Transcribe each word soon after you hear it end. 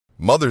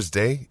Mother's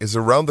Day is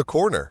around the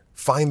corner.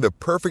 Find the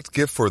perfect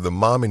gift for the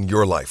mom in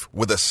your life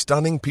with a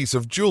stunning piece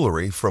of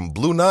jewelry from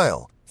Blue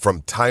Nile.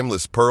 From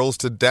timeless pearls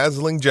to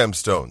dazzling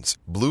gemstones,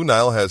 Blue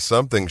Nile has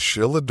something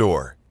she'll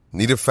adore.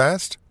 Need it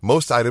fast?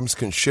 Most items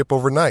can ship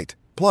overnight.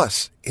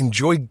 Plus,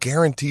 enjoy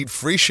guaranteed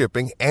free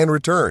shipping and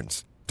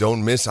returns.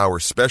 Don't miss our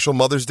special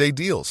Mother's Day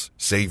deals.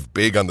 Save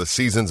big on the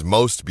season's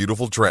most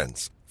beautiful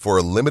trends. For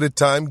a limited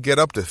time, get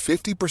up to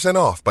 50%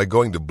 off by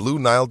going to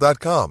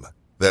BlueNile.com.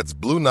 That's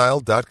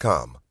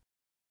BlueNile.com.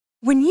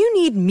 When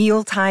you need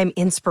mealtime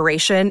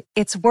inspiration,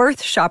 it's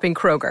worth shopping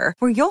Kroger,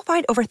 where you'll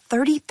find over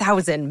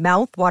 30,000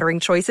 mouth-watering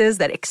choices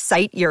that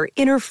excite your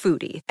inner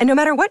foodie. And no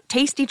matter what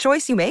tasty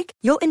choice you make,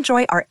 you'll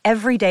enjoy our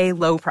everyday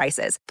low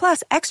prices,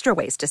 plus extra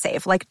ways to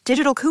save, like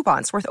digital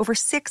coupons worth over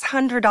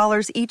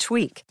 $600 each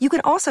week. You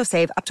can also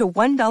save up to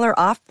 $1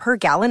 off per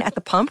gallon at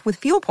the pump with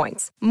fuel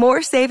points.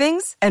 More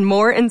savings and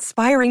more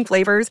inspiring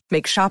flavors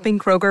make shopping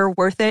Kroger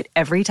worth it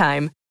every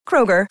time.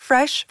 Kroger,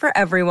 fresh for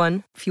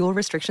everyone. Fuel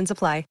restrictions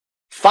apply.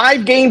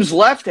 5 games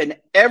left, and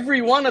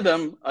every one of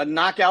them a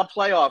knockout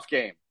playoff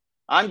game.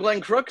 I'm Glenn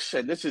Crooks,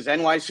 and this is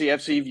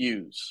NYCFC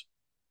Views.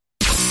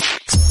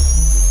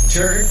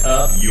 Turn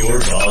up your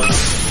volume.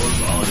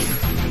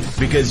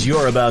 Because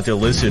you're about to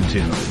listen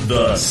to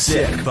The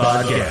Sick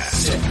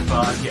Podcast.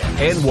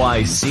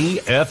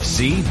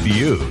 NYCFC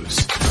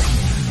Views.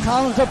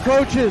 Collins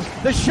approaches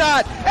the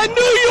shot, and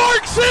New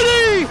York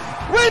City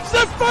wins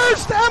the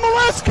first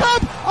MLS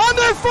Cup on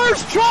their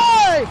first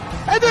try,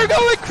 and they're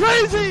going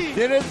crazy.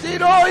 Tiene el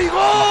tiro y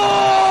gol!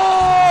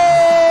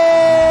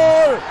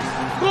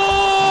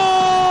 Gol!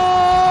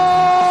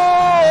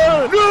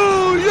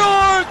 New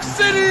York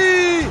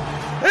City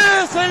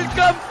es el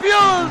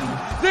campeón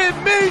de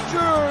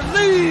Major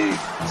League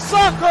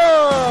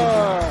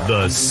Soccer.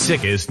 The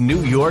sickest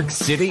New York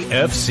City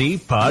FC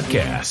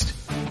podcast.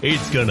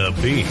 It's gonna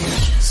be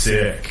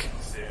sick.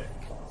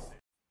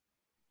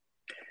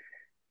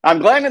 I'm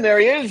Glenn, and there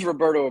he is,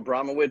 Roberto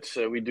Abramowitz.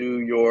 We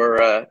do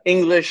your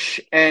English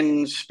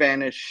and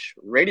Spanish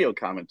radio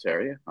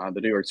commentary on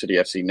the New York City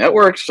FC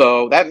network.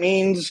 So that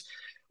means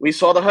we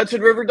saw the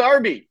Hudson River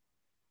Derby,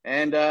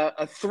 and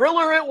a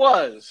thriller it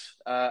was.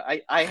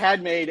 I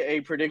had made a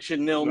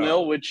prediction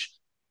 0-0, which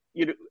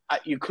you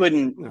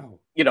couldn't. No.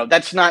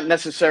 That's not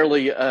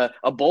necessarily a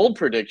bold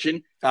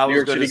prediction. New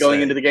York City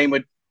going into the game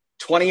with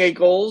 28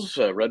 goals,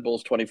 Red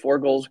Bulls 24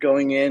 goals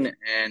going in,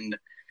 and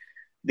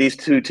these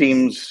two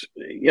teams,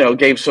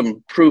 gave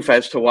some proof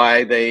as to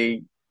why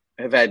they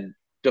have had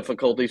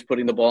difficulties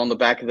putting the ball in the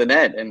back of the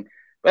net.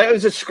 But it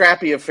was a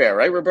scrappy affair,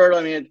 right, Roberto?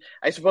 I mean,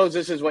 I suppose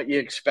this is what you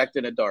expect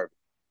in a derby.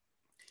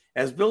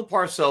 As Bill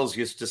Parcells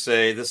used to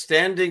say, the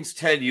standings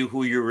tell you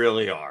who you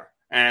really are,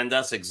 and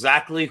that's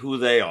exactly who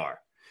they are.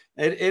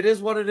 It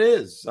is what it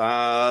is.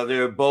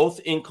 They're both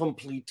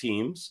incomplete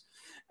teams,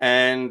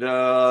 and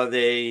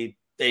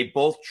they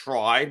both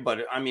tried,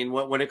 but I mean,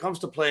 when it comes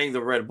to playing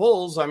the Red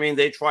Bulls, I mean,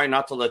 they try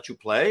not to let you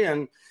play,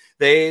 and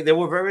they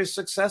were very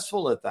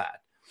successful at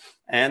that.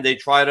 And they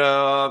try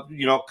to,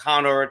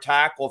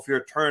 counterattack off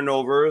your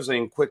turnovers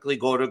and quickly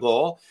go to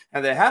goal.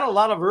 And they had a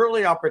lot of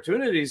early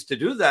opportunities to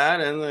do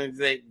that, and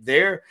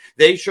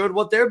they showed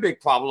what their big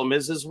problem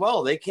is as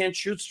well. They can't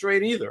shoot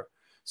straight either.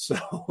 So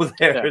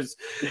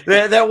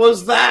that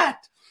was that.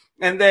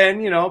 And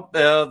then,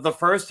 the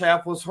first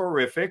half was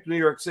horrific. New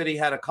York City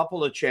had a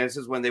couple of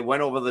chances when they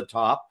went over the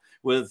top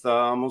with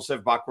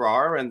Moussef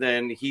Bakrar, and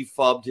then he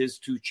fubbed his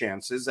 2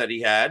 chances that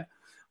he had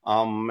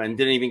and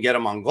didn't even get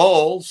them on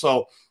goal.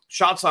 So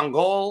shots on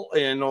goal,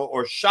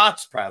 or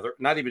shots rather,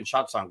 not even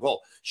shots on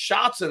goal.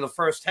 Shots in the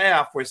first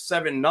half were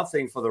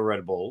 7-0 for the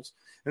Red Bulls.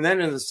 And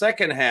then in the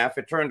second half,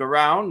 it turned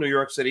around. New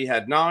York City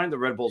had 9. The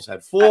Red Bulls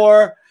had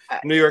 4.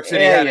 New York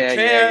City had a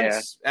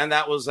chance, and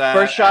that was that.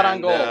 First shot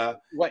on goal.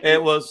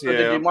 It was. So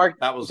did you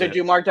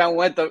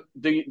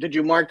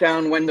mark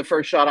down when the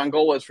first shot on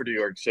goal was for New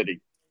York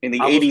City in the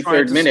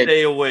 83rd minute?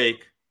 Stay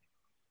awake.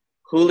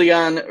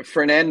 Julian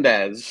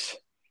Fernandez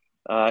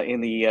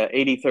in the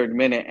 83rd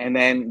minute, and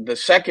then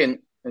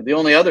the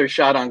only other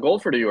shot on goal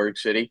for New York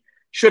City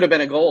should have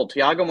been a goal.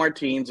 Thiago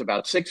Martins,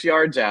 about 6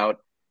 yards out,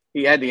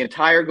 he had the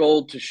entire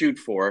goal to shoot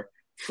for,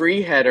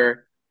 free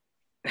header.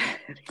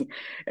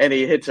 And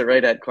he hits it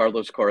right at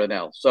Carlos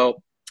Coronel.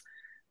 So,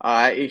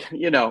 and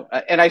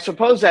I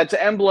suppose that's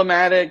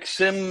emblematic,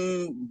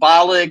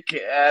 symbolic.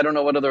 I don't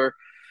know what other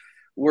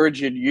words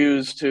you'd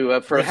use for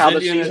Brazilian how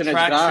the season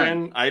has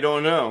gone. I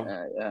don't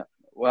know.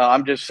 Well,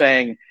 I'm just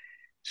saying.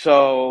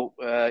 So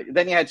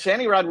then you had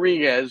Sandy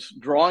Rodriguez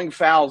drawing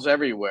fouls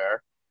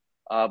everywhere,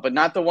 but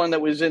not the one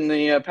that was in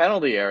the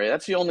penalty area.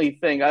 That's the only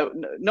thing.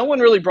 No one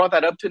really brought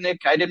that up to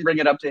Nick. I didn't bring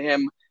it up to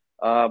him.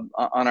 On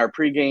our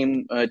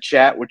pregame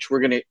chat, which we're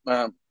going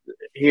to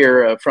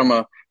hear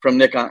from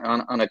Nick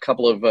on a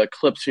couple of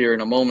clips here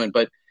in a moment,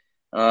 but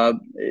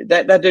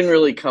that didn't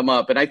really come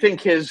up. And I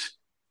think the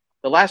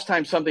last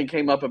time something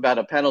came up about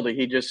a penalty,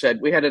 he just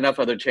said, we had enough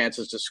other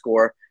chances to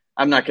score.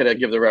 I'm not going to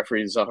give the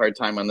referees a hard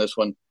time on this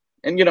one.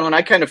 And, and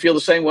I kind of feel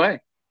the same way.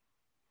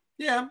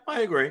 Yeah,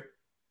 I agree.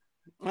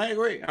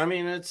 I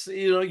mean, it's,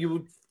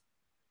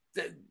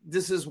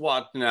 this is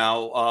what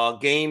now?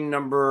 Game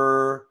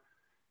number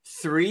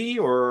 3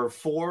 or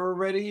 4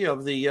 already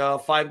of the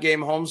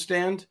 5-game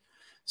homestand.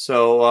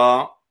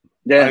 So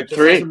it just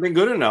 3 hasn't been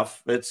good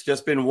enough. It's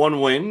just been 1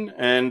 win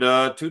and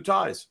 2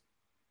 ties.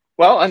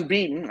 Well,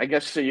 unbeaten. I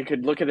guess you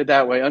could look at it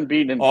that way.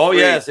 Unbeaten.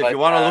 Yes. If you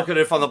want to look at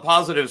it from the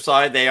positive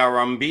side, they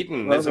are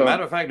unbeaten. As a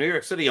matter of fact, New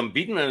York City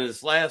unbeaten in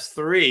its last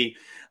 3.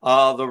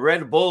 The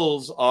Red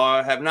Bulls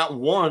have not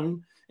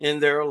won in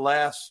their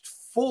last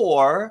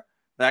 4.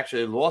 They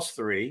actually lost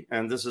 3,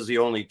 and this is the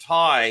only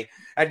tie.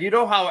 And you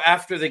know how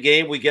after the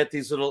game we get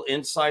these little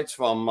insights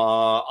from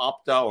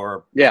Opta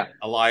or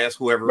Elias,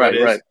 whoever it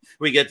is. Right.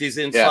 We get these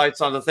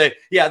insights on the thing.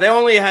 Yeah, they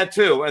only had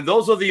 2, and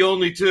those are the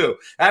only 2.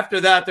 After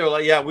that, they're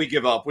like, we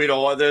give up. We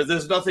don't.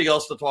 There's nothing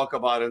else to talk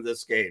about in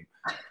this game.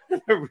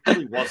 There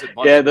really wasn't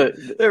much.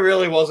 There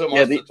really wasn't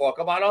much to talk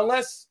about,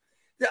 unless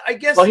I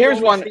guess. Well, here's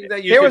one.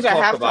 Here was a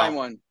halftime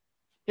one.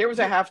 Here was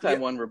a halftime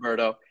one,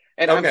 Roberto.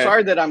 And I'm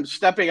sorry that I'm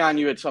stepping on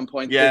you at some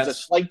point. Yes. There's a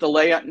slight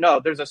delay.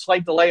 There's a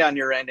slight delay on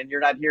your end, and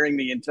you're not hearing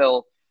me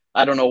until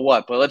I don't know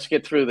what. But let's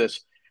get through this.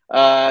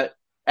 At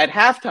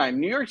halftime,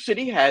 New York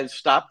City has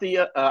stopped the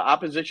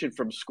opposition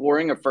from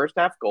scoring a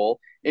first-half goal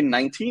in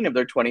 19 of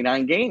their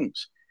 29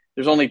 games.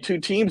 There's only 2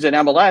 teams in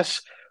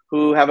MLS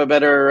who have a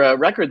better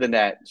record than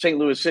that. St.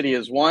 Louis City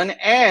has won,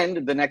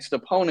 and the next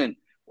opponent,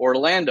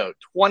 Orlando,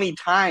 20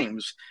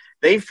 times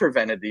they've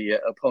prevented the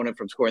opponent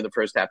from scoring the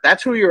first half.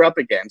 That's who you're up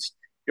against.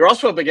 You're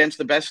also up against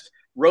the best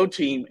road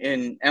team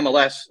in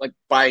MLS,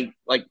 by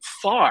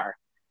far.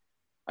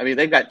 I mean,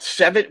 they've got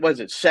 7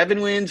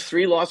 wins,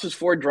 3 losses,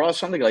 4 draws,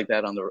 something like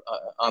that on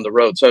the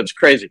road. So it's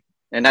crazy,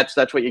 and that's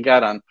what you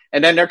got on.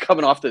 And then they're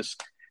coming off this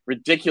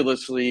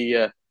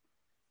ridiculously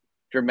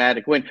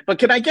dramatic win. But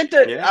can I get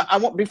to? Yeah. I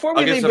want before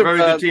we against leave a very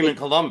good team in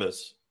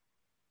Columbus.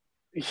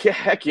 Yeah,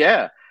 heck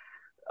yeah.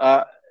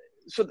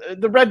 So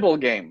the Red Bull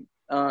game.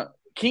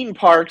 Keaton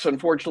Parks,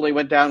 unfortunately,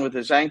 went down with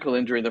his ankle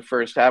injury in the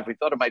first half. We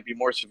thought it might be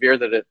more severe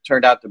than it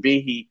turned out to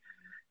be.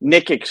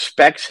 Nick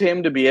expects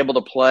him to be able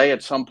to play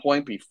at some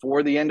point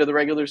before the end of the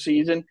regular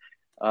season.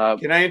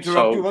 Can I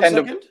interrupt you 1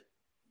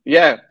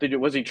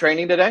 second? Was he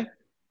training today?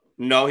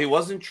 No, he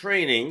wasn't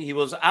training. He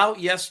was out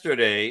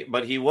yesterday,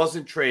 but he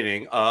wasn't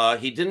training.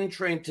 He didn't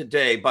train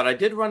today, but I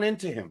did run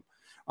into him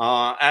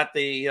at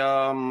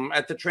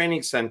the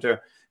training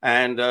center.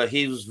 And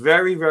he was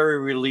very, very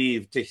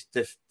relieved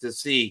to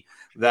see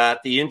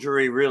that the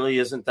injury really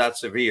isn't that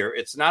severe.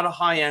 It's not a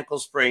high ankle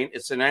sprain.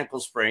 It's an ankle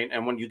sprain.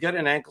 And when you get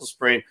an ankle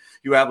sprain,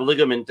 you have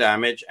ligament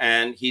damage.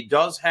 And he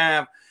does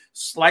have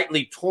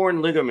slightly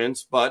torn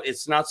ligaments, but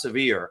it's not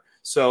severe.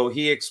 So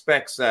he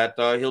expects that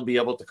he'll be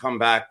able to come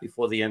back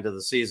before the end of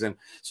the season.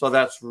 So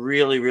that's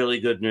really, really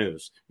good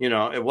news.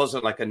 It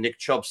wasn't like a Nick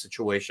Chubb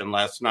situation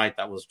last night.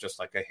 That was just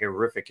like a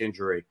horrific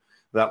injury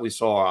that we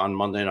saw on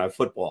Monday Night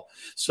Football.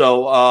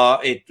 So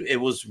it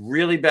was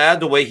really bad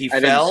the way he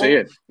fell.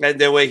 Didn't see it. And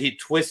the way he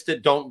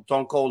twisted. Don't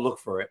go look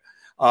for it.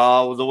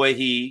 The way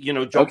he,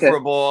 jumped for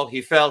a ball,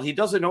 he fell. He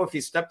doesn't know if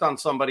he stepped on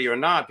somebody or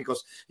not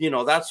because,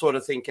 that sort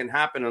of thing can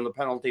happen in the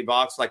penalty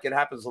box. Like it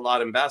happens a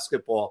lot in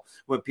basketball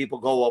when people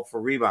go up for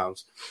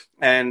rebounds.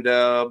 And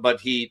but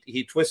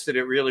he twisted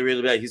it really,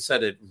 really bad. He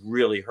said it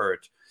really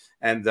hurt.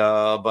 And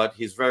but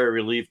he's very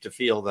relieved to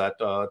feel that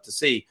to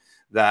see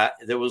that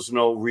there was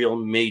no real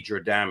major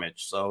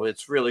damage. So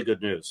it's really good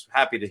news.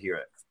 Happy to hear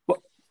it.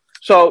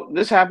 So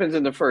this happens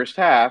in the first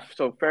half,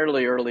 so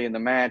fairly early in the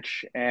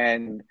match,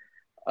 and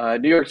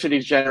New York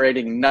City's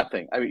generating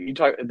nothing. I mean,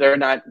 they're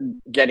not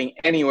getting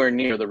anywhere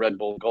near the Red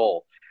Bull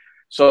goal.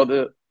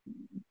 So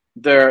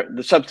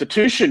the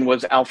substitution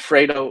was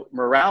Alfredo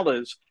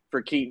Morales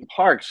for Keaton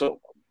Parks.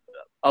 So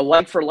a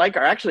like for like,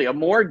 or actually a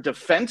more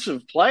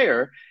defensive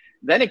player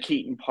than a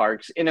Keaton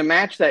Parks in a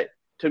match that,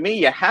 to me,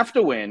 you have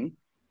to win.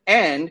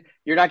 And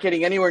you're not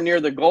getting anywhere near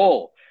the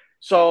goal.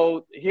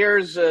 So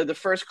here's the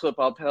first clip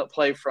I'll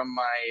play from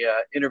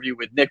my interview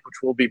with Nick,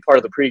 which will be part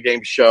of the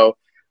pregame show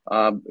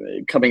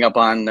coming up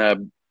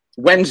on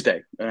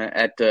Wednesday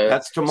at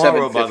That's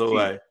tomorrow, by the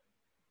way.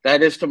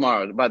 That is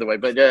tomorrow, by the way.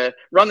 But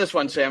run this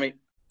one, Sammy.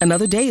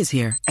 Another day is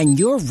here, and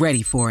you're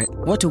ready for it.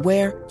 What to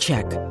wear?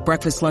 Check.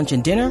 Breakfast, lunch,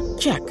 and dinner?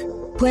 Check.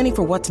 Planning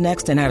for what's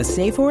next and how to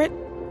save for it?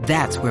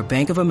 That's where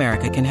Bank of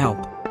America can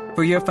help.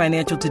 For your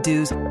financial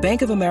to-dos,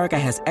 Bank of America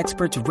has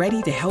experts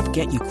ready to help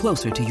get you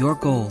closer to your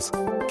goals.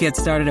 Get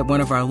started at one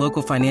of our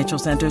local financial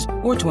centers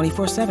or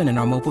 24/7 in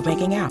our mobile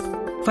banking app.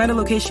 Find a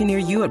location near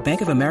you at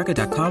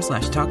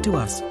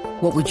bankofamerica.com/talktous.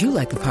 What would you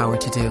like the power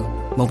to do?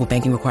 Mobile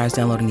banking requires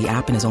downloading the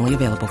app and is only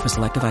available for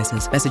select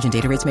devices. Message and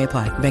data rates may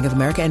apply. Bank of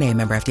America NA,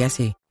 member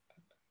FDIC.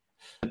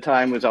 The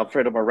time was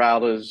Alfredo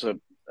Morales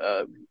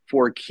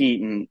for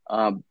Keaton.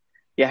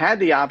 You had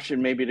the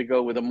option maybe to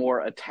go with a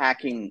more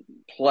attacking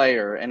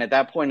player, and at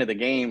that point of the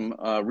game,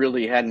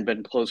 really hadn't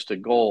been close to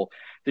goal.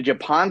 Did you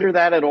ponder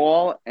that at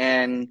all?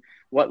 And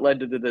what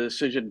led to the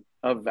decision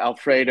of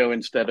Alfredo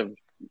instead of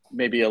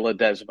maybe a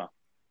Ledesma?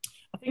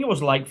 I think it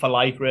was like for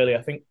like, really.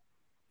 I think,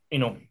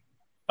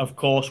 of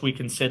course, we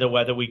consider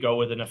whether we go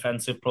with an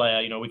offensive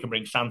player. We can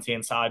bring Santi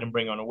inside and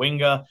bring on a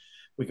winger.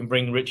 We can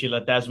bring Richie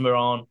Ledesma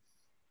on.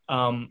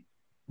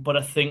 But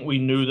I think we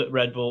knew that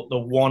Red Bull, the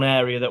one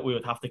area that we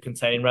would have to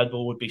contain Red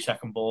Bull would be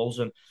second balls.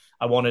 And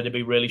I wanted to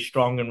be really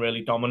strong and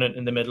really dominant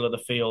in the middle of the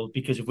field,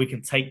 because if we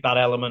can take that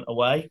element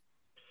away,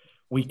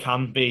 we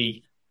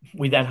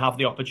then have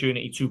the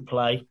opportunity to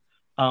play.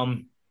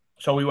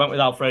 So we went with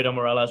Alfredo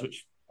Morelos,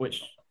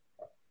 which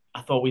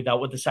I thought we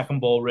dealt with the second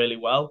ball really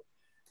well.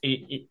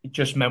 It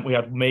just meant we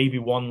had maybe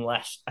one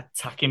less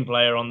attacking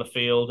player on the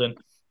field, and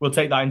we'll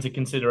take that into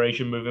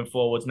consideration moving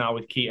forwards now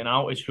with Keaton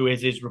out, is who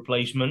is his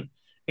replacement.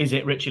 Is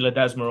it Richie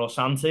Ledesma or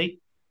Santi,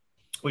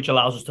 which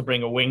allows us to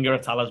bring a winger, a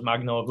Talas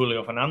Magno or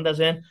Julio Fernandez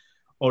in,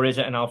 or is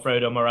it an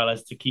Alfredo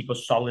Morelos to keep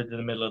us solid in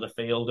the middle of the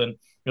field? And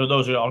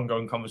those are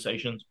ongoing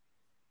conversations.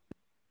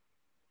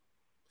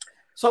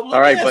 So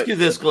let me ask you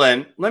this,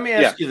 Glenn. Let me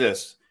ask you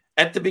this.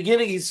 At the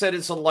beginning, he said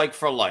it's a like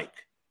for like,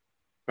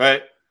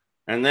 right?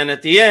 And then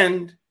at the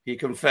end, he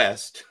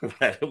confessed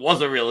that it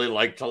wasn't really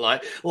like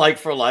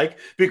for like,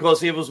 because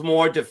he was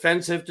more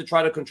defensive to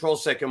try to control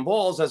second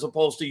balls as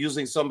opposed to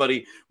using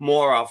somebody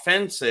more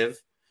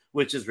offensive,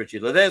 which is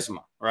Richie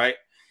Ledesma, right?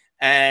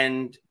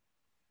 And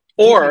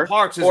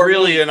Parks is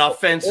really an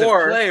offensive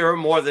player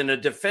more than a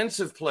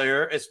defensive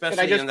player,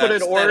 especially in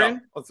that setup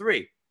of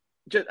three.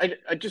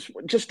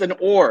 Just an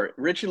or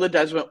Richie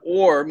Ledesma,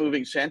 or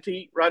moving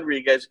Santi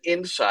Rodriguez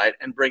inside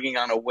and bringing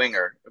on a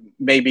winger,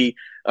 maybe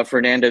a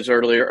Fernandez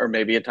earlier, or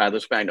maybe a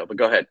Tyler Spangler. But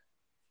go ahead.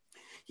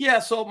 Yeah.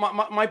 So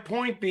my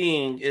point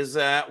being is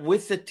that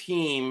with the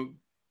team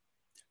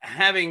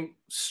having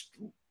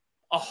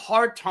a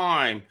hard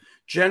time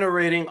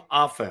generating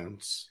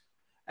offense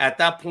at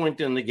that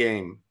point in the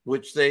game,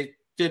 which they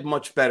did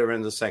much better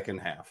in the second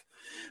half.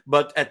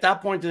 But at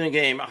that point in the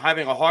game,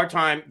 having a hard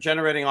time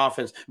generating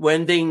offense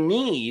when they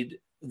need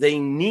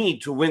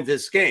to win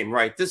this game,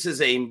 right? This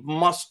is a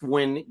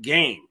must-win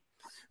game,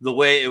 the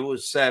way it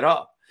was set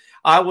up.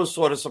 I was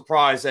sort of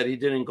surprised that he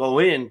didn't go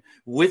in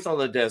with a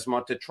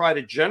Ledesma to try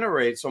to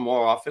generate some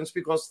more offense,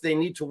 because they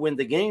need to win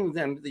the game.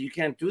 Then you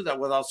can't do that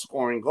without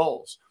scoring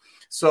goals.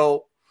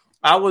 So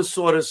I was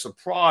sort of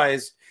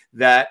surprised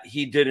that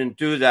he didn't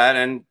do that,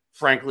 and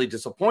frankly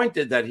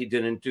disappointed that he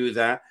didn't do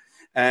that.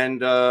 And,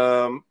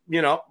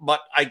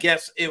 but I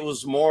guess it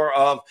was more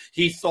of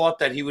he thought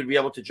that he would be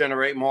able to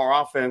generate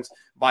more offense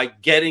by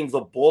getting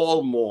the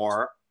ball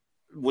more,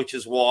 which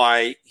is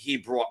why he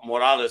brought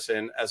Morales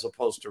in as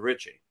opposed to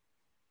Richie.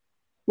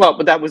 Well,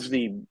 but that was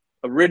the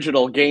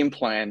original game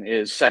plan,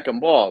 is second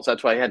balls.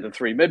 That's why I had the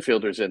three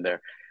midfielders in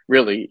there.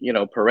 Really,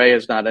 Perea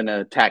is not an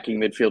attacking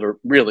midfielder,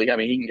 really. I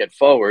mean, he can get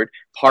forward.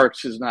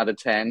 Parks is not a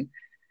 10.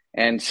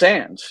 And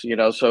Sands, so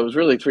it was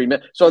really 3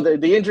 minutes. So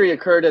the injury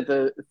occurred at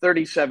the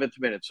 37th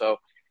minute. So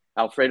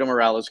Alfredo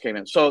Morales came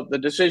in. So the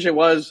decision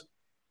was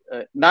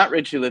not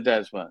Richie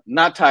Ledesma,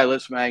 not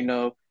Tylas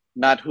Magno,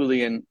 not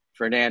Julian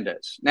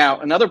Fernandez. Now,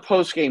 another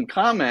post-game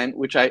comment,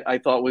 which I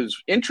thought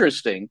was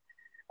interesting,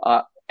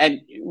 and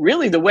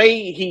really the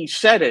way he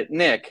said it,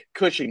 Nick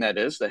Cushing, that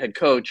is, the head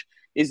coach,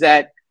 is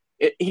that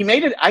he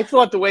made it. I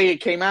thought the way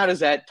it came out is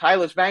that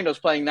Tylas Magno's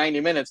playing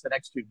 90 minutes the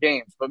next two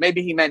games, but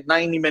maybe he meant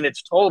 90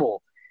 minutes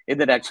total in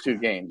the next two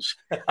games.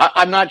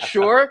 I'm not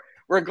sure.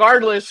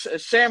 Regardless,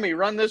 Sammy,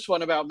 run this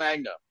one about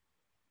Magno.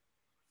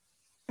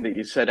 That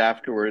you said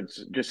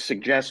afterwards, just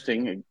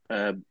suggesting,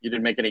 you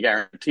didn't make any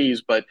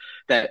guarantees, but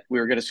that we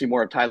were going to see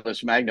more of Tyler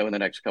Magno in the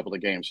next couple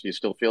of games. Do you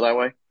still feel that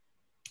way?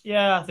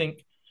 Yeah, I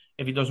think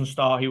if he doesn't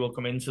start, he will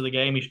come into the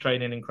game. He's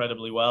training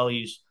incredibly well.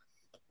 He's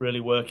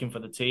really working for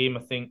the team.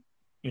 I think,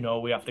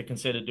 we have to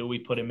consider, do we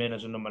put him in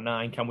as a number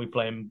 9? Can we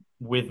play him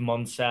with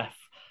Monsef?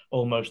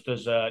 Almost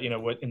as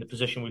we're in the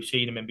position we've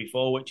seen him in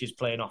before, which is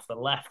playing off the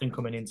left and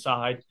coming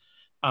inside.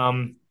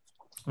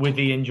 With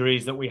the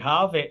injuries that we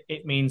have,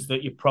 it means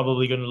that you're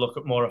probably going to look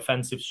at more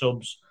offensive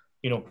subs.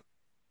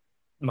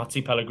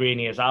 Matti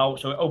Pellegrini is out,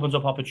 so it opens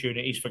up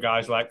opportunities for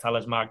guys like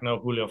Talas Magno,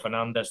 Julio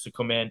Fernandez to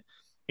come in,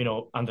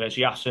 Andres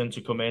Yasin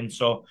to come in.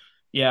 So,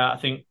 yeah, I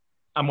think,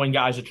 and when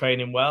guys are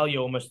training well, you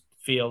almost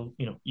feel,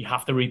 you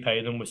have to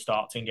repay them with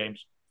starts in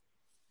games.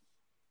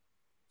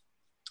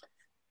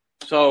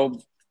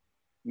 So,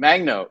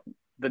 Magno,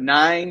 the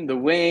 9, the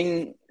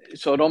wing,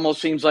 so it almost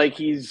seems like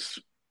he's,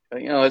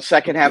 a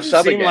second half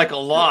sub again. It seemed like a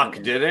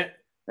lock, did it?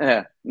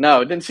 Yeah.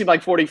 No, it didn't seem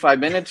like 45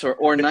 minutes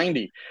or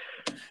 90.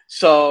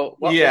 So,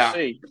 we'll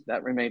see.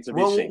 That remains to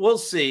be seen. We'll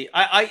see.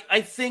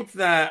 I think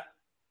that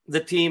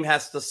the team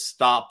has to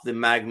stop the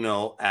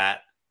Magno at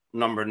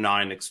number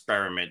 9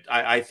 experiment.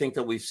 I think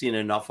that we've seen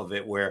enough of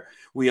it where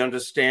we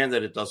understand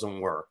that it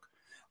doesn't work.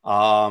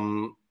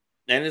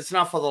 And it's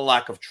not for the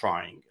lack of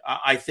trying.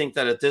 I think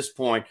that at this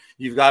point,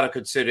 you've got to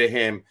consider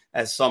him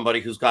as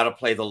somebody who's got to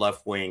play the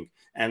left wing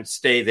and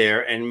stay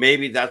there. And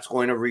maybe that's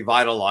going to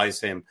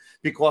revitalize him.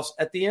 Because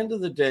at the end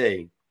of the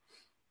day,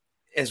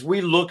 as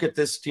we look at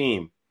this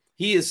team,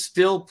 he is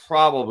still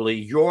probably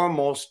your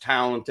most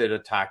talented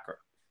attacker.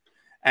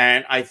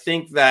 And I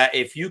think that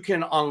if you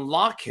can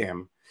unlock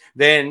him,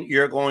 then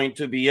you're going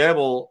to be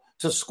able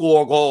to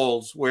score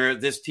goals where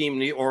this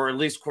team or at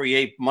least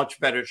create much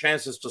better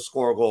chances to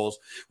score goals,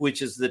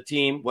 which is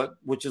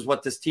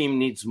what this team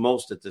needs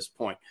most at this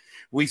point.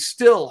 we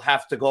still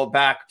have to go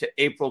back to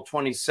April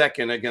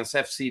 22nd against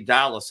FC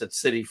Dallas at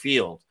Citi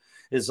Field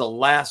is the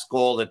last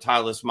goal that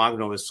Talles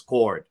Magno has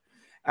scored.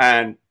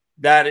 And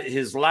that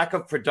his lack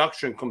of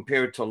production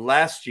compared to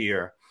last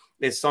year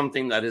is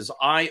something that is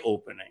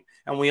eye-opening.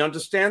 And we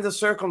understand the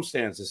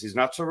circumstances. He's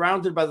not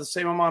surrounded by the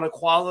same amount of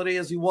quality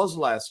as he was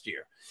last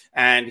year.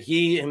 And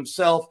he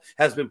himself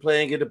has been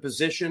playing in a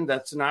position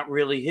that's not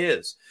really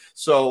his.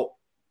 So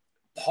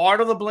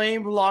part of the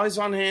blame lies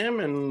on him,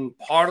 and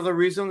part of the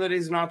reason that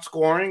he's not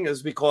scoring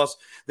is because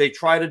they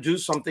try to do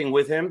something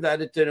with him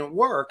that it didn't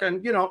work.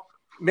 And,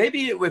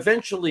 maybe it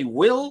eventually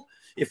will.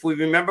 If we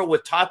remember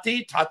with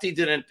Tati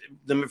didn't,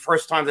 the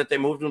first time that they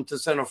moved him to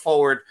center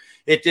forward,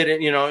 it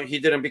didn't, he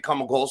didn't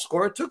become a goal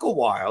scorer. It took a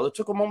while. It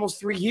took him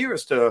almost 3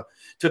 years to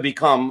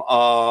become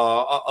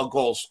a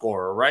goal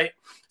scorer, right?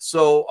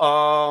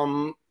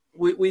 So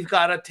we've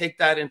got to take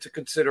that into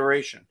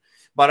consideration.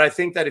 But I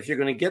think that if you're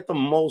going to get the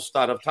most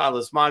out of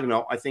Talles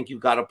Magno, I think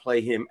you've got to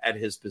play him at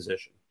his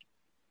position.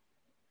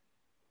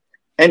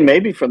 And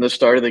maybe from the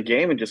start of the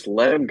game and just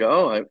let him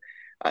go.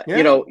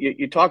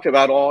 You talked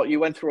about you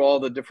went through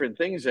all the different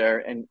things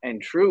there,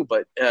 and true,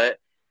 but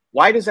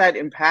why does that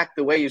impact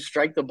the way you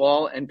strike the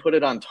ball and put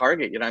it on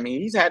target?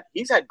 He's had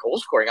goal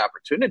scoring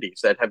opportunities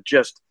that have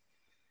just,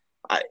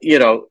 I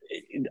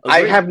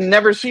have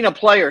never seen a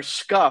player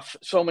scuff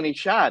so many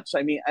shots.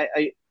 Miss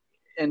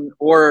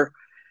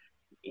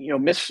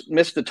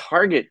the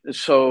target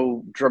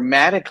so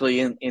dramatically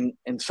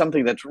in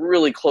something that's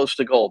really close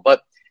to goal.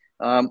 But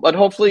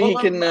hopefully he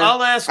can.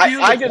 I'll ask you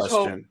the question. Just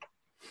hope.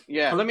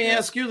 Yeah. Let me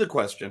ask you the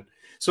question.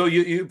 So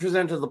you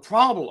presented the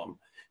problem.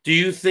 Do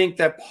you think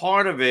that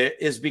part of it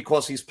is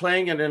because he's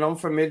playing in an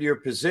unfamiliar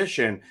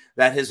position,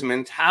 that his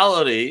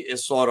mentality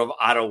is sort of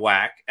out of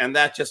whack, and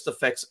that just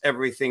affects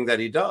everything that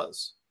he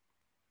does?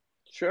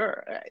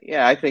 Sure.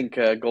 Yeah, I think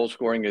goal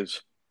scoring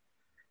is,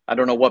 I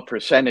don't know what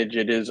percentage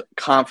it is,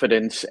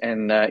 confidence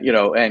and,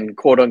 and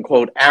quote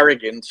unquote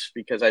arrogance,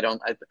 because I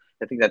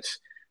think that's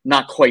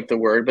not quite the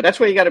word, but that's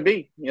where you got to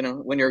be.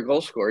 When you're a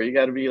goal scorer, you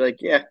got to be like,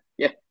 yeah,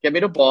 get me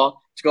the ball.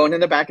 It's going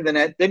in the back of the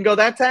net. Didn't go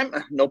that time?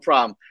 No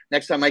problem.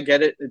 Next time I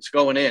get it, it's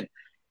going in.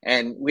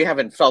 And we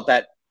haven't felt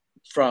that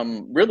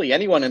from really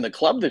anyone in the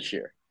club this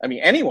year.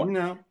 Anyone.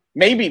 No.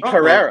 Maybe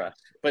Pereira,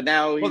 but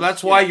now. Well,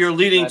 that's why your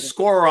leading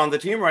scorer on the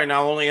team right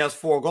now only has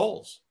 4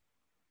 goals.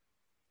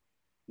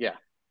 Yeah.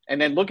 And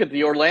then look at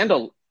the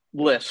Orlando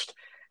list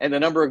and the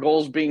number of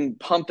goals being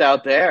pumped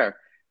out there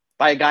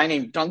by a guy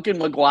named Duncan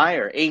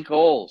McGuire, 8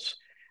 goals.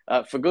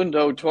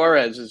 Facundo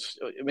Torres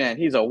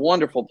he's a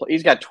wonderful player.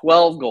 He's got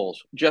 12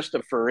 goals, just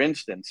for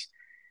instance.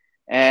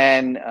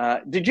 And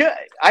I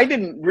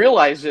didn't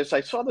realize this.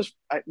 I saw this,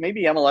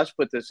 maybe MLS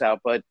put this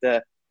out, but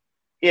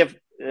if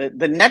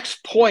the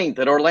next point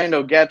that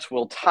Orlando gets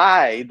will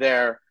tie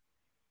their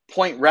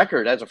point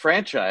record as a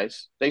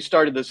franchise, they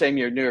started the same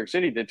year New York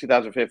City did,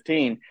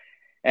 2015.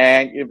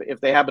 And if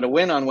they happen to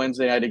win on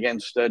Wednesday night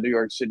against New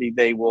York City,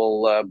 they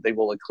will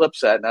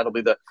eclipse that, and that'll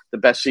be the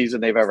best season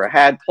they've ever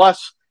had.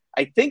 Plus,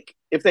 I think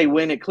if they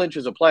win, it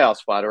clinches a playoff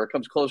spot, or it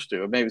comes close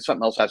to it. Maybe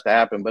something else has to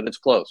happen, but it's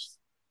close.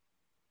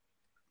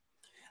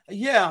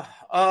 Yeah.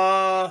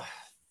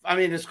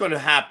 It's going to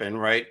happen,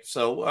 right?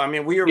 So,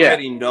 we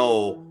already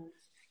know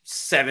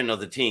 7 of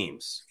the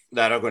teams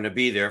that are going to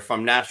be there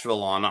from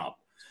Nashville on up.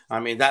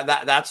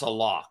 That's a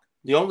lock.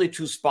 The only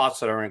 2 spots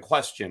that are in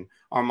question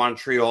are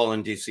Montreal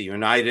and DC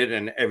United,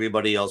 and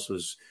everybody else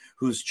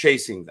who's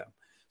chasing them.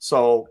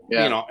 So,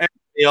 everybody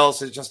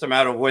else is just a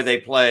matter of where they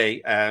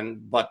play,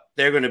 but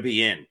they're going to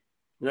be in.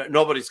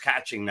 Nobody's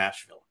catching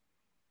Nashville.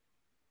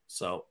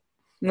 So,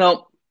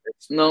 no,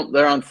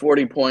 they're on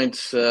 40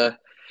 points,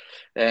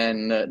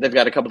 and they've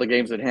got a couple of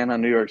games at hand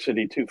on New York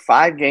City too.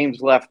 5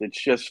 games left.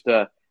 It's just,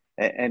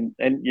 and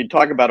you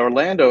talk about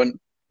Orlando, and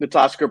it's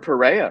Oscar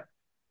Pereira,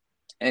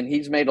 and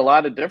he's made a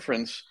lot of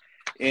difference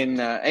in,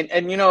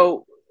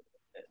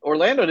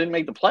 Orlando didn't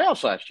make the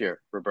playoffs last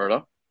year,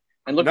 Roberto,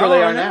 and look where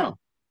they are now.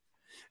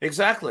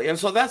 Exactly. And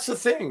so that's the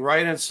thing,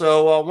 right? And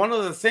so one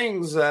of the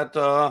things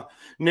that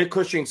Nick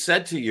Cushing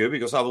said to you,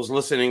 because I was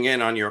listening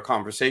in on your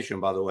conversation,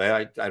 by the way,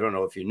 I don't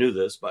know if you knew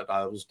this, but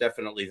I was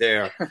definitely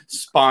there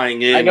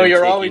spying in. I know you're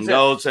taking always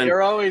notes and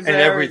you're always and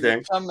there everything.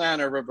 in some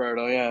manner,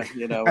 Roberto. Yeah,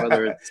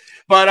 whether it's.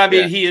 But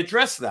he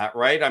addressed that,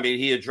 right?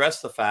 He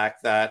addressed the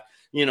fact that,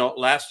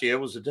 last year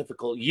was a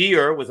difficult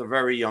year with a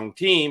very young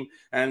team.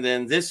 And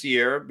then this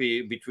year,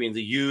 between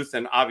the youth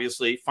and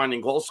obviously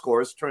finding goal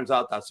scorers, turns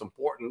out that's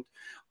important.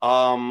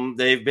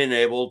 They've been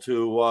able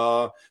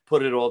to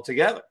put it all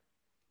together.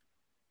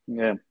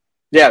 Yeah.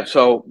 Yeah.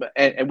 So,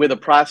 and with a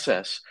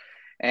process.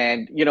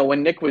 And,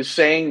 when Nick was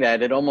saying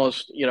that, it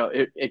almost,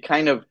 it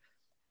kind of,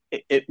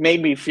 it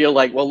made me feel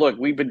like, well, look,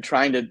 we've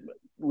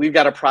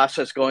got a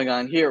process going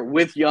on here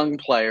with young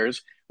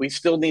players. We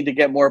still need to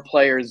get more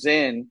players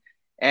in.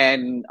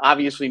 And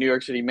obviously New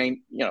York City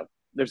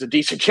there's a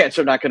decent chance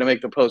they're not going to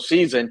make the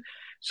postseason.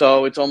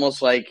 So it's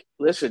almost like,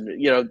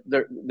 listen,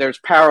 there's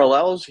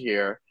parallels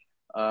here.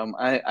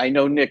 I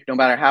know Nick, no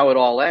matter how it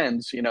all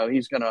ends,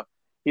 he's going to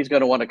he's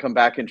going to want to come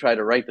back and try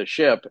to right the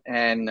ship.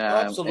 And,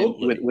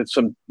 Absolutely. and with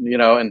some,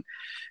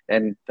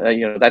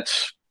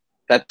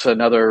 that's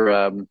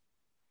another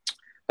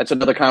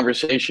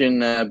conversation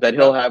that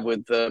he'll have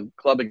with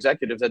club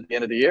executives at the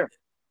end of the year.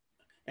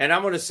 And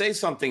I'm going to say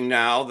something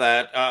now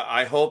that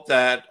I hope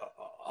that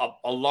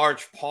a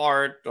large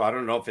part, I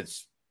don't know if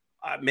it's,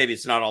 maybe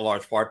it's not a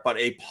large part, but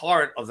a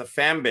part of the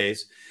fan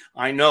base,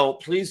 I know,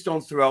 please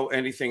don't throw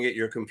anything at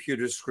your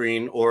computer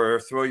screen or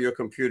throw your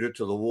computer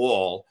to the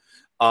wall,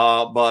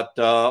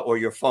 or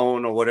your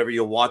phone or whatever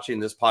you're watching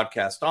this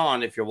podcast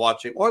on, if you're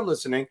watching or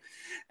listening.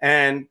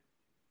 And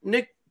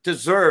Nick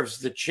deserves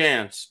the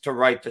chance to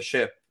right the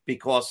ship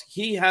because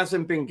he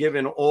hasn't been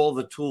given all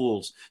the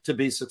tools to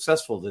be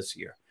successful this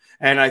year.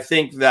 And I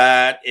think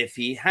that if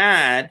he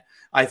had,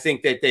 I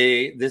think that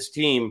this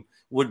team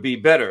would be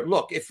better.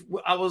 Look, if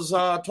I was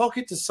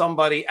talking to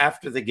somebody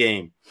after the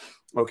game,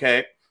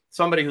 okay,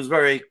 somebody who's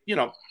very,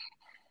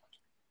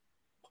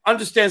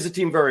 understands the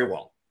team very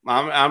well.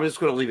 I'm just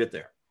going to leave it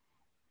there.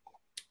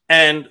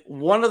 And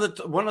one of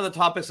the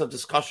topics of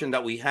discussion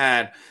that we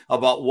had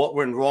about what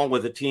went wrong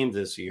with the team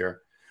this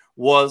year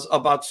was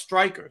about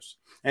strikers.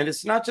 And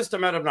it's not just a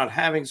matter of not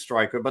having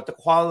striker, but the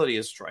quality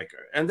of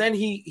striker. And then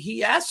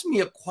he asked me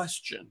a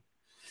question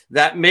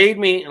that made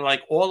me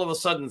like all of a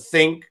sudden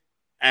think,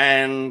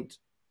 and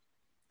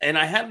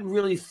I hadn't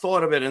really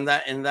thought of it in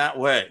that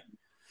way.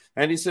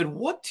 And he said,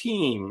 what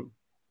team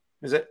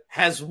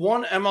has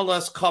won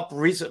MLS Cup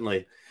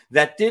recently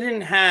that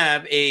didn't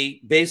have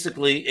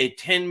basically a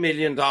 $10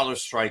 million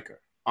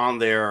striker on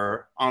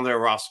their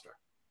roster?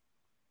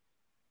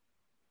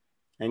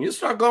 And you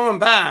start going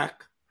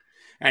back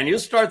and you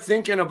start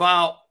thinking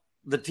about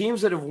the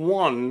teams that have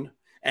won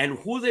and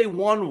who they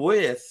won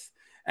with,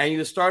 and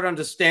you start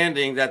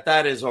understanding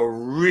that is a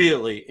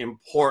really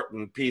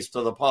important piece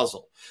to the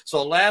puzzle.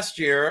 So last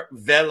year,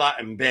 Vela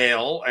and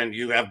Bale, and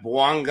you have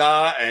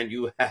Bouanga, and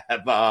you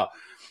have,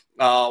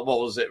 what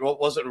was it? What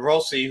was it?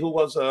 Rossi, who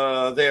was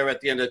there at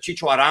the end of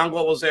Chicho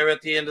Arango was there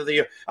at the end of the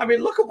year. I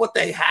mean, look at what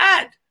they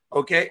had,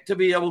 okay, to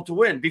be able to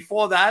win.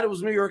 Before that, it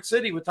was New York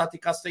City with Tati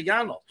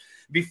Castellanos.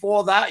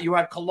 Before that, you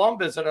had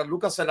Columbus and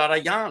Lucas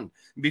Elarayan.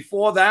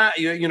 Before that,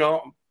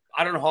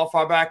 I don't know how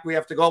far back we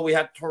have to go. We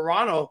had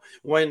Toronto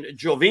when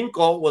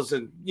Jovinko was,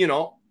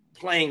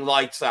 playing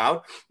lights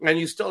out, and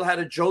you still had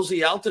a Josie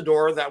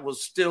Altidore that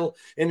was still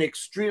an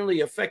extremely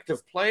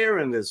effective player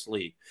in this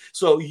league.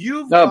 So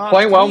you've got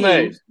point teams, well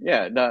made.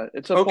 Yeah, no,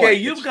 it's a okay. Point.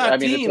 You've got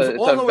teams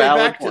all the way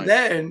back to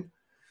then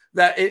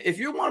that if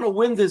you want to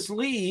win this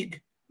league,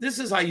 this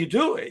is how you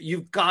do it.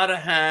 You've got to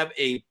have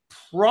a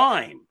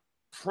prime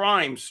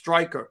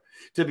striker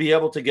to be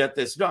able to get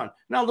this done.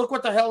 Now, look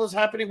what the hell is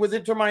happening with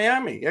Inter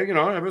Miami.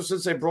 Ever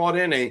since they brought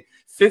in a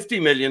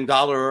 $50 million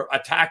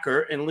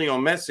attacker in Leo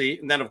Messi,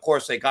 and then, of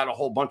course, they got a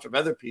whole bunch of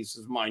other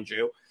pieces, mind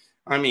you.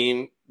 I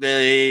mean,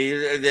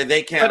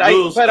 they can't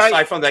lose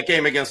aside from that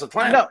game against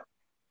Atlanta.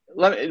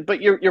 No,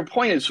 but your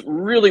point is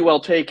really well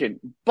taken.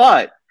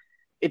 But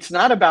it's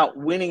not about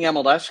winning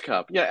MLS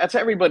Cup. Yeah, that's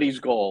everybody's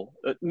goal.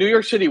 New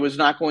York City was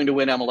not going to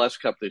win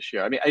MLS Cup this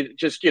year. I mean,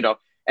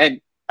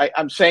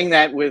 I'm saying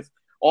that with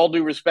all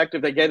due respect.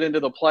 If they get into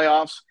the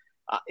playoffs,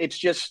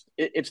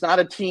 it's not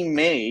a team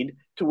made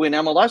to win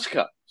MLS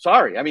Cup.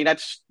 Sorry. I mean, I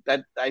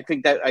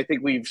think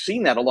we've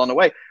seen that along the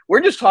way.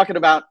 We're just talking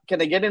about, can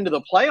they get into the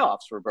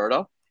playoffs,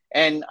 Roberto?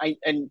 And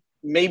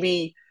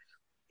maybe,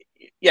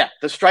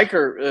 the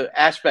striker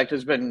aspect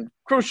has been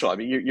crucial. I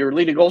mean, your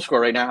leading goal scorer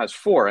right now has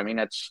 4. I mean,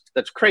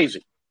 that's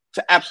crazy.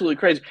 It's absolutely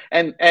crazy.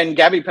 And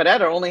Gabby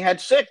Pereira only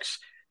had 6,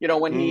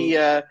 when he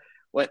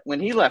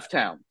left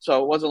town.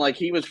 So it wasn't like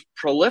he was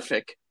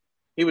prolific.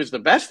 He was the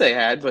best they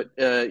had, but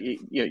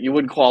you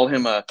wouldn't call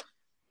him a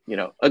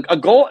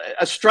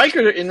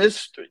striker in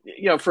this,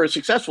 for a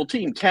successful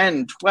team,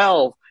 10,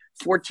 12,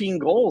 14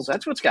 goals.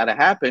 That's what's got to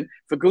happen.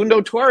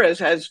 Facundo Torres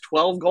has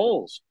 12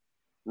 goals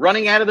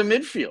running out of the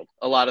midfield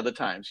a lot of the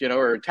times,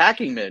 or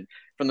attacking mid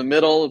from the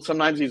middle.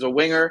 Sometimes he's a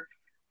winger.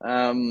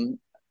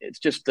 It's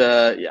just,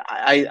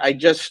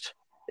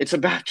 it's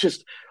about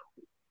just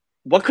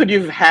what could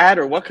you've had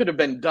or what could have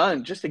been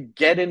done just to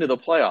get into the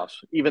playoffs,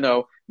 even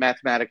though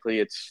mathematically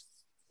it's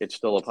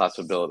still a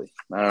possibility.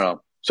 I don't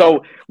know.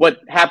 So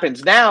what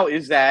happens now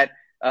is that,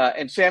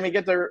 and Sammy,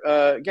 get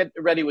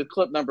ready with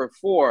clip number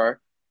 4.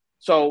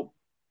 So,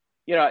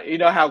 you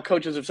know how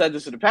coaches have said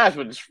this in the past,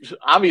 but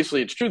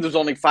obviously it's true. There's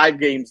only 5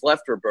 games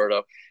left,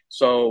 Roberto.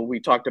 So we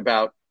talked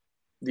about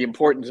the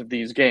importance of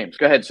these games.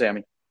 Go ahead,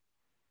 Sammy.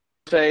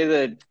 Say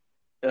that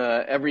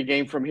every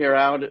game from here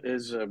out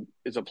is a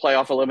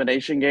playoff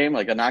elimination game,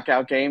 like a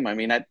knockout game. I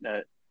mean,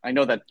 I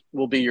know that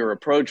will be your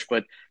approach,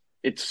 but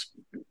it's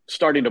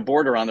starting to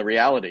border on the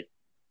reality.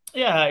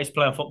 Yeah, it's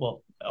playoff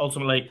football.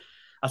 Ultimately,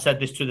 I said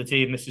this to the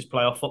team, this is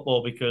playoff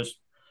football, because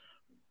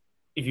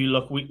if you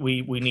look,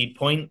 we need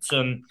points,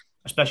 and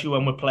especially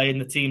when we're playing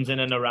the teams in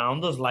and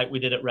around us, like we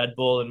did at Red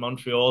Bull in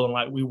Montreal, and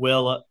like we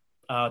will at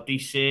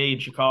DC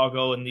and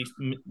Chicago and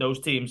those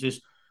teams,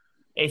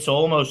 it's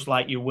almost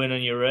like you win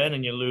and you're in,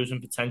 and you lose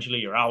and potentially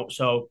you're out.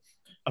 So,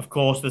 of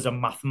course, there's a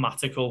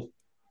mathematical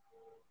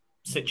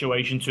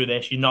situation to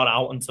this. You're not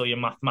out until you're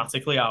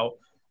mathematically out.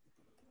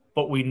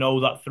 But we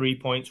know that 3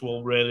 points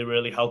will really,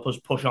 really help us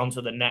push on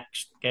to the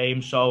next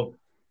game. So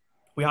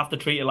we have to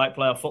treat it like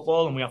playoff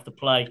football, and we have to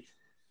play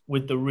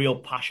with the real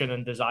passion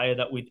and desire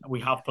that we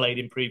have played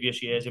in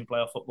previous years in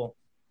playoff football.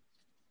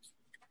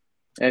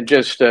 And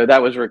just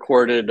that was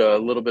recorded a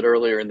little bit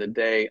earlier in the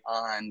day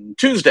on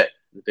Tuesday,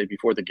 the day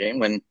before the game,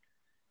 when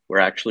we're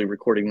actually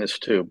recording this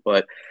too.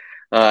 But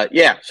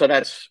so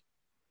that's,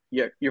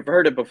 you've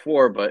heard it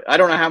before, but I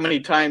don't know how many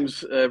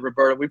times,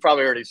 Roberto, we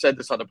probably already said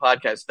this on the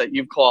podcast, that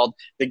you've called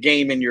the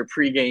game in your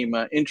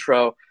pregame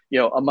intro,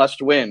 a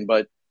must win.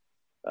 But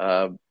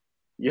the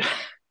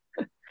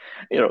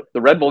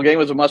Red Bull game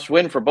was a must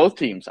win for both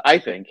teams, I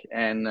think.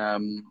 And,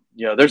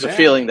 there's a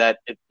feeling that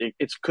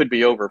it could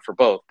be over for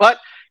both. But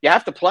you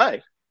have to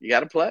play. You got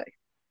to play.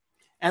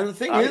 And the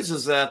thing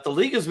is that the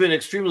league has been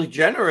extremely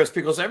generous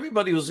because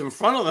everybody who's in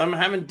front of them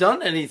haven't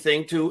done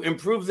anything to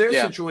improve their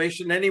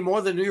situation any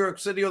more than New York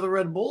City or the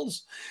Red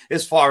Bulls,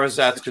 as far as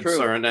that's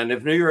concerned. True. And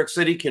if New York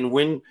City can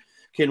win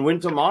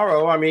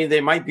tomorrow, I mean,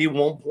 they might be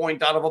 1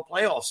 point out of a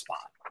playoff spot,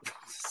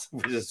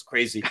 which is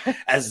crazy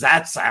as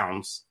that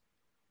sounds.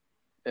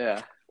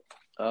 Yeah.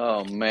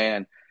 Oh,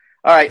 man.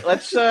 All right,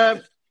 let's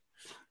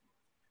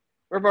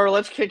Roberto,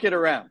 let's kick it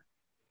around.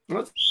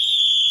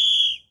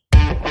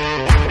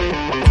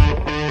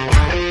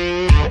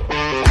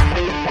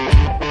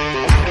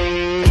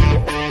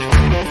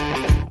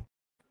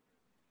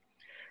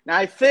 Now,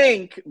 I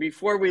think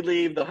before we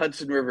leave the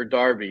Hudson River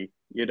Derby,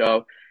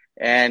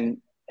 and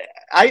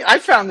I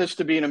found this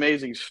to be an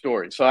amazing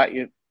story. So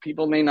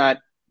people may not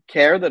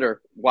care that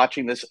are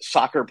watching this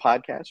soccer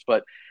podcast,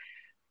 but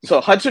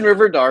so Hudson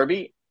River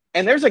Derby,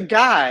 and there's a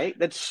guy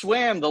that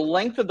swam the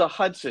length of the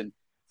Hudson,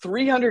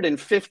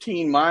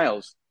 315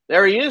 miles.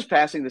 There he is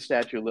passing the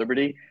Statue of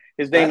Liberty.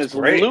 His name is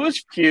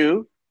Lewis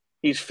Pugh.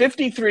 He's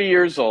 53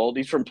 years old.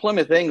 He's from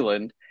Plymouth,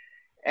 England.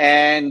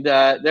 And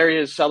there he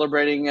is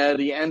celebrating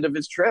the end of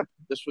his trip.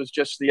 This was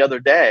just the other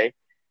day.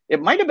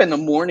 It might have been the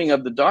morning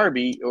of the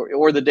Derby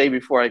or the day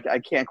before. I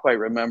can't quite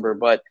remember.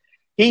 But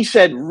he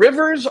said,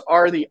 rivers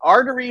are the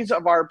arteries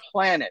of our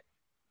planet.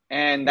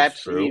 And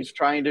he's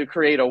trying to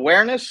create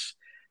awareness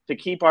to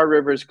keep our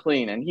rivers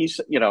clean. And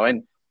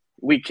and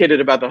we kidded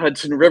about the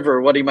Hudson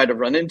River, what he might have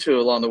run into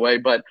along the way,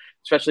 but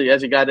especially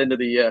as he got into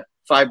the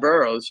five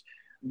boroughs.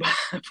 But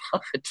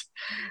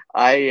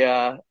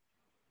I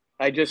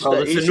just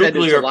it's a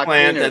nuclear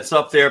plant that's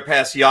up there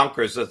past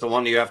Yonkers. That's the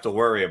one you have to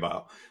worry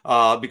about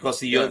because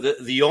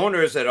the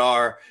owners that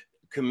are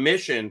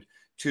commissioned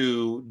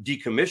to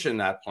decommission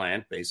that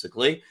plant,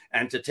 basically,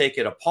 and to take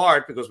it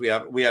apart because we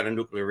had a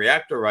nuclear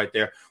reactor right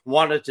there,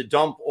 wanted to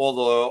dump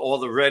all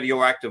the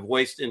radioactive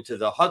waste into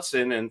the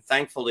Hudson, and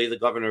thankfully the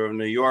governor of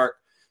New York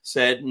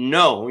said,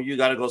 no, you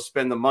got to go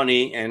spend the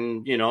money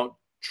and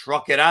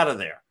truck it out of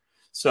there.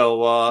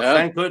 So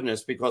thank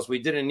goodness, because we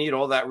didn't need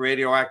all that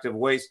radioactive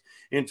waste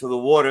into the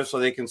water, so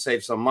they can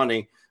save some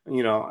money,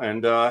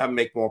 and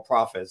make more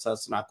profits.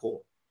 That's not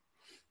cool.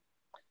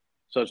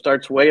 So it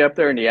starts way up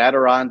there in the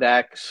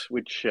Adirondacks,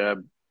 which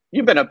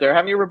you've been up there,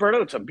 haven't you,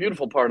 Roberto? It's a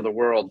beautiful part of the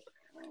world.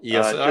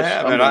 Yes, I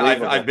have. And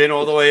I've been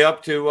all the way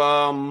up to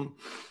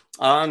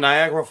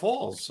Niagara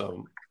Falls.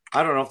 So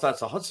I don't know if that's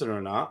the Hudson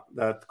or not.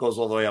 That goes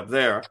all the way up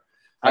there.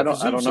 I don't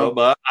know. So,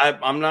 but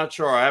I'm not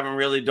sure. I haven't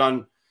really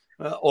done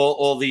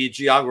all the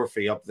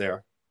geography up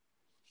there.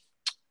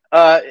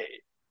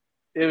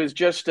 It was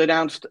just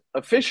announced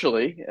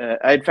officially.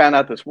 I had found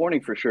out this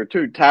morning for sure,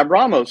 too. Tab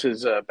Ramos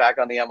is back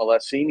on the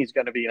MLS scene. He's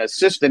going to be an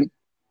assistant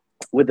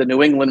with the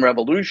New England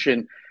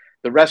Revolution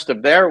the rest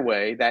of their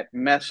way. That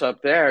mess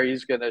up there,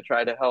 he's going to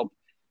try to help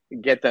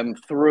get them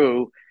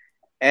through.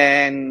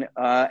 And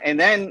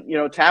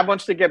then, Tab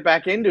wants to get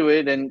back into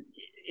it. And,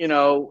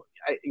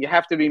 you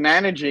have to be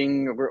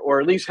managing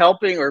or at least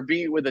helping or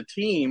be with a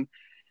team.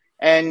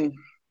 And,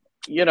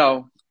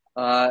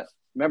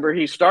 remember,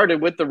 he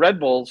started with the Red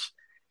Bulls.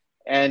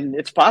 And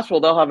it's possible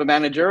they'll have a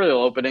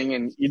managerial opening,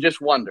 and you just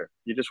wonder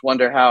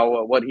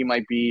how what he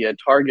might be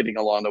targeting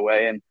along the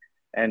way,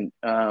 and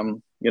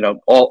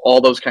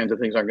all those kinds of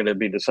things aren't going to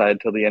be decided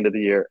till the end of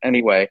the year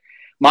anyway.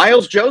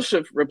 Miles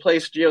Joseph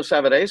replaced Gio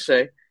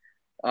Savadese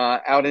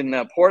out in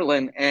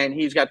Portland, and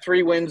he's got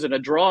 3 wins and a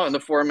draw in the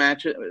 4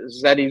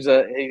 matches that he's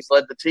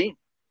led the team.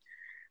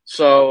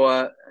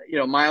 So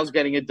Miles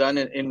getting it done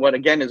in what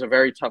again is a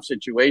very tough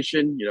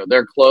situation.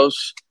 They're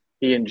close,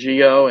 he and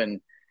Gio, and.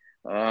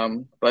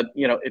 But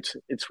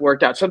it's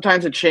worked out.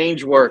 Sometimes a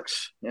change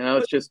works.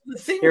 It's just the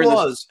thing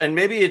was, and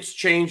maybe it's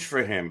changed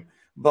for him.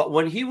 But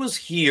when he was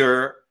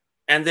here,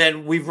 and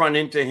then we've run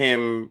into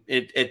him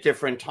at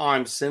different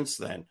times since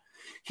then,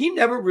 he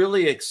never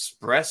really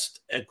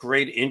expressed a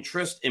great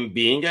interest in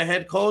being a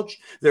head coach.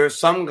 There are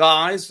some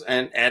guys,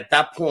 and at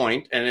that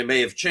point, and it may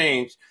have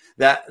changed,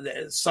 that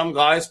some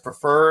guys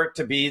prefer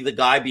to be the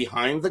guy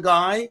behind the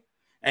guy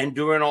and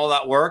doing all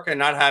that work and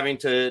not having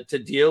to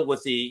deal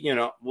with the,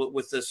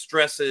 with the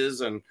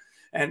stresses and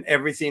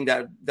everything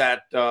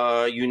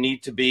that you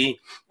need to be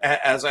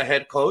as a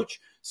head coach.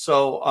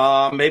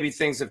 So maybe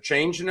things have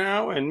changed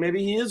now, and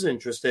maybe he is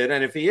interested.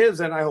 And if he is,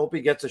 then I hope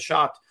he gets a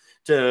shot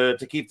to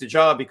keep the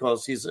job,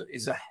 because he's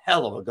a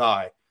hell of a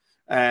guy,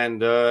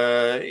 and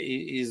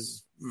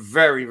he's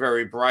very,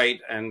 very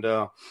bright. And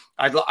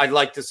I'd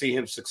like to see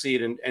him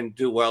succeed and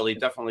do well. He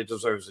definitely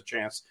deserves a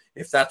chance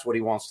if that's what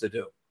he wants to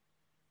do.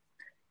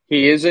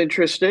 He is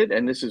interested,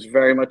 and this is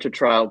very much a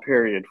trial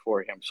period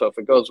for him. So if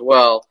it goes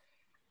well,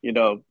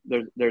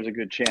 there's a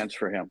good chance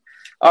for him.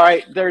 All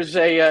right, there's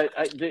the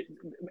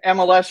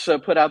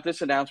MLS put out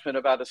this announcement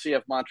about a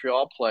CF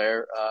Montreal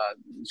player.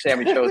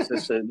 Sammy chose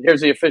this.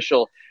 Here's the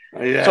official.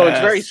 Yes. So it's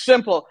very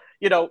simple.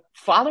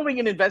 Following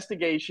an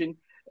investigation,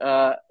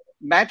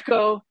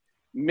 Matko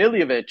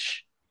Miljevic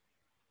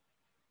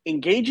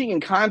engaging in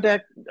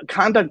conduct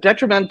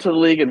detrimental to the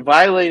league and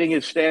violating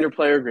his standard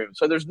player agreement.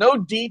 So there's no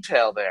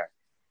detail there,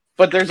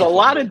 but there's a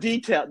lot of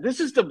detail.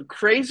 This is the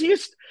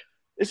craziest.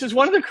 This is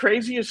one of the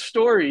craziest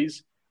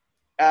stories.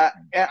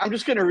 I'm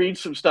just going to read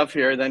some stuff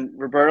here. Then,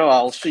 Roberto,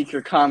 I'll seek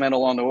your comment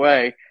along the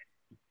way.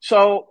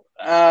 So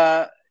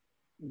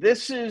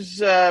this is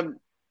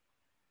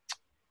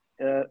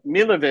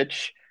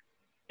Miljevic,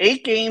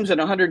 8 games and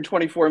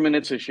 124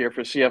 minutes this year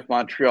for CF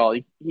Montreal.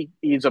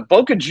 He's a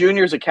Boca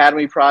Juniors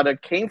Academy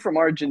product, came from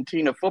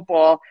Argentina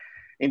football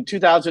in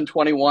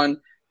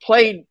 2021,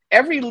 played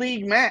every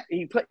league match.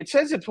 It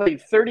says it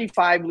played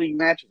 35 league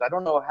matches. I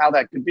don't know how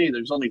that could be.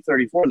 There's only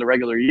 34 in the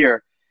regular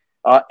year.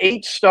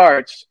 8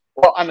 starts.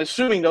 Well, I'm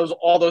assuming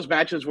all those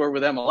matches were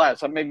with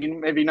MLS.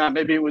 Maybe not.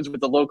 Maybe it was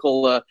with the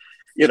local,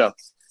 the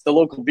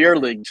local beer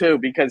league too.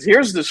 Because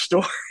here's the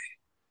story.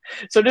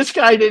 So this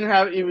guy didn't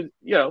have.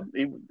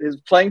 His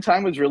playing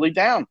time was really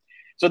down.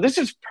 So this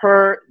is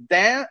per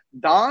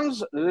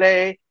Dans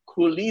les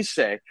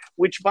Coulisses,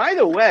 which, by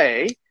the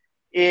way,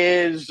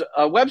 is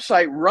a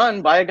website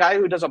run by a guy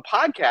who does a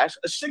podcast,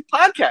 a sick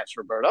podcast,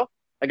 Roberto,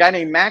 a guy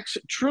named Max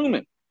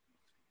Truman.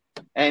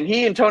 And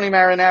he and Tony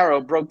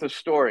Marinaro broke the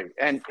story.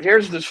 And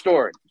here's the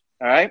story,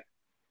 all right?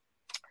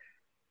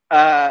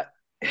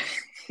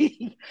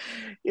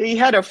 He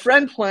had a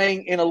friend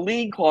playing in a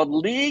league called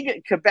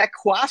Ligue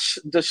Québécoise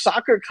de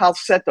Soccer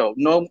Calceto,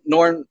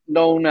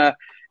 known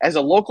as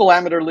a local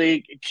amateur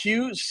league,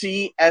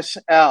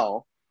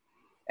 QCSL.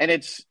 And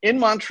it's in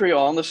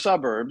Montreal, in the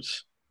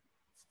suburbs.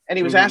 And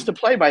he was asked to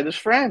play by this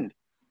friend.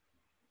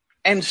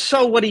 And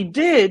so what he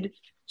did,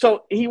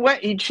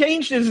 he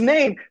changed his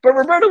name. But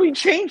Roberto, he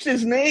changed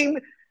his name.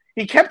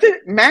 He kept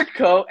it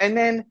Matko and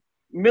then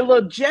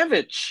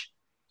Miljevic.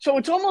 So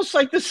it's almost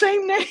like the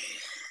same name.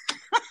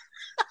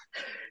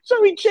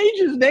 So he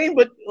changed his name,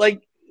 but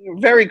like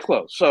very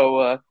close.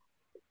 So,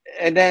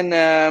 and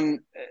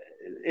then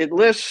it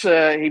lists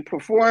he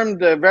performed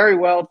very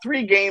well.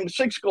 3 games,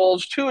 6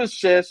 goals, 2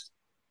 assists.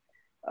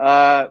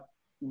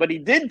 But he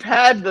did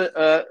pad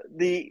the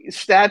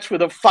stats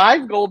with a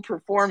 5-goal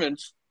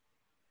performance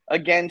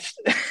against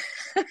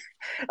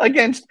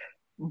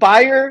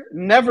Bayer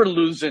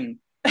Neverlusen.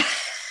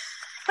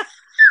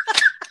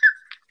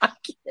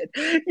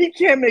 You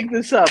can't make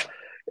this up.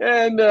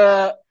 And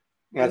that's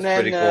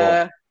then, pretty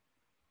cool.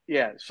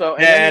 Yeah. So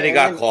and he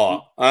got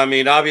caught. I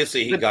mean,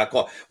 obviously he got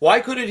caught. Why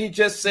couldn't he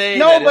just say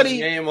that his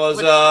name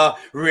was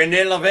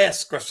René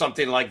Levesque or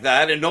something like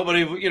that, and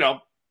nobody,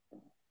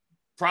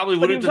 probably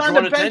wouldn't have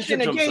drawn attention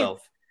to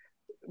himself.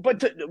 But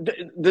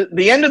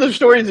the end of the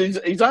story is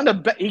he's on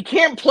the he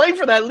can't play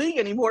for that league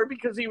anymore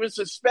because he was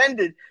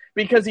suspended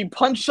because he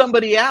punched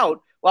somebody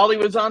out while he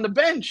was on the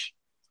bench.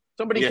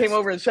 Somebody came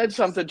over and said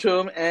something to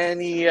him, and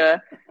he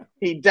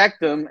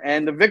decked him.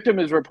 And the victim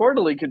is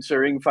reportedly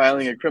considering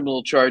filing a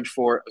criminal charge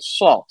for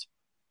assault.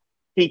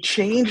 He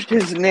changed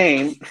his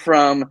name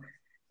from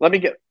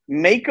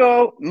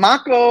Mako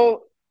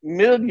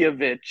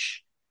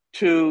Miljevic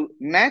to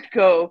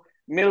Matko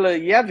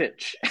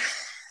Miljevic.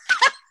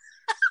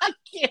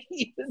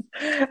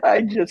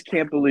 I just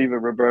can't believe it,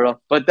 Roberto.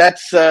 But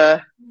that's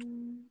pretty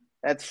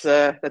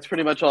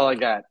much all I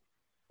got.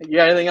 You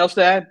got anything else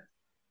to add?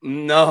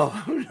 No,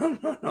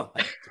 I don't.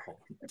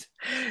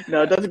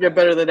 No, it doesn't get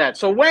better than that.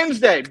 So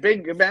Wednesday,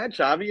 big match.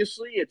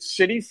 Obviously, it's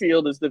Citi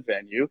Field is the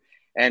venue.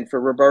 And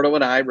for Roberto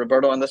and I,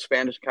 Roberto on the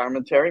Spanish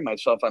commentary,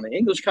 myself on the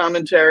English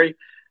commentary,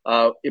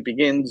 it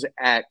begins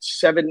at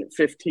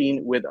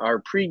 7:15 with our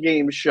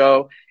pregame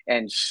show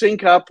and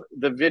sync up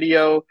the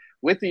video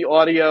with the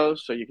audio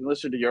so you can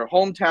listen to your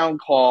hometown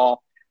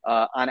call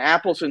on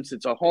Apple since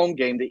it's a home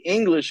game. The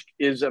English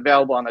is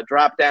available on the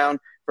drop down.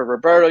 For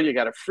Roberto, you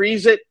got to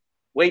freeze it,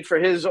 wait for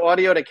his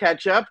audio to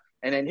catch up,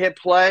 and then hit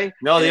play.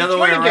 No, the other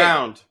way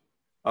around.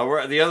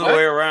 The other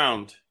way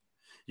around.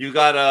 You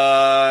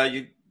got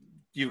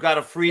you've got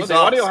to freeze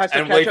up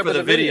and wait for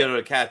the video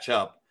to catch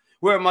up.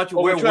 We're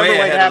way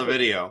ahead of the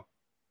video.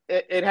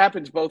 It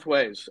happens both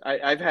ways.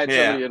 I've had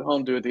somebody at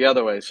home do it the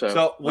other way.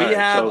 So we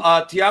have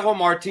Thiago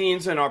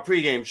Martins in our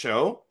pregame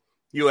show.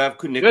 You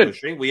have Nick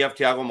Cushing. We have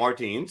Thiago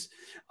Martins.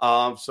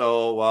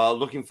 So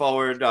looking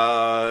forward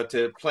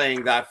to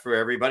playing that for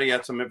everybody. He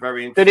had some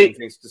very interesting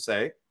things to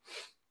say.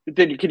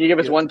 Can you give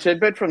us one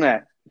tidbit from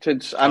that?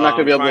 Since I'm not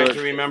going to be able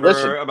to remember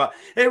listen. about.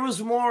 It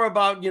was more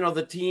about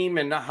the team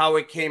and how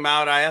it came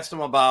out. I asked him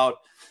about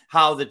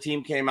how the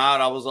team came out.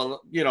 I was a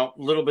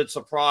little bit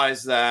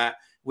surprised that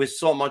with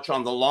so much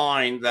on the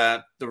line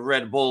that the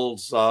Red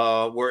Bulls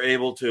were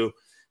able to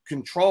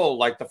control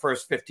like the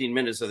first 15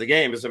 minutes of the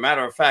game. As a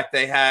matter of fact,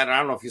 they had, I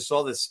don't know if you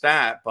saw this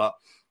stat, but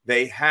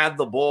they had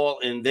the ball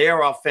in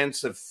their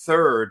offensive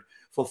third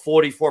for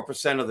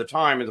 44% of the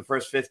time in the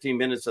first 15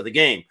 minutes of the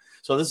game.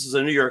 So this is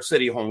a New York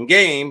City home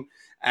game.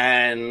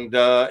 And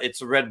it's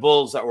the Red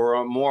Bulls that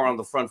were more on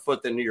the front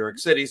foot than New York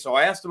City. So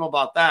I asked him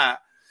about that.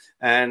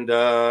 And,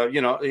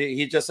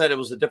 he just said it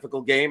was a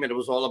difficult game and it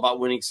was all about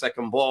winning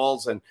second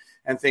balls and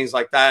things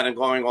like that and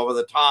going over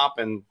the top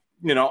and,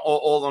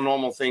 all the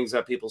normal things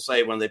that people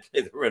say when they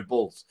play the Red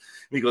Bulls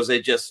because they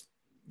just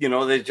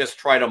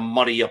try to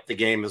muddy up the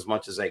game as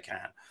much as they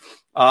can.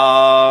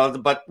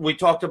 But we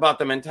talked about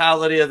the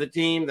mentality of the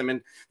team,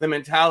 the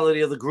mentality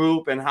of the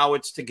group and how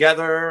it's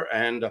together.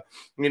 And,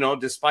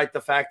 despite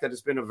the fact that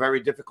it's been a very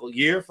difficult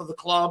year for the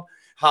club,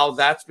 how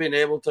that's been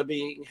able to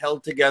be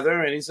held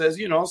together. And he says,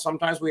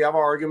 sometimes we have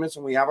our arguments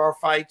and we have our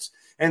fights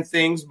and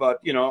things, but,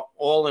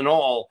 all in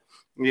all,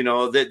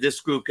 this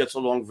group gets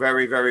along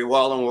very, very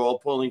well and we're all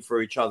pulling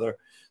for each other.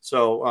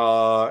 So,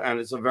 and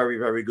it's a very,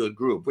 very good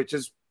group, which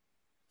is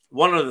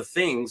one of the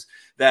things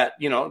that,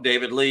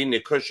 David Lee,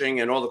 Nick Cushing,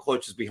 and all the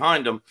coaches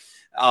behind them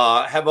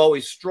have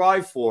always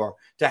strived for,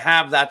 to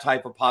have that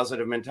type of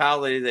positive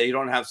mentality that you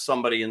don't have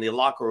somebody in the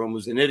locker room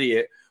who's an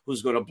idiot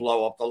who's going to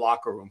blow up the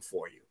locker room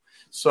for you.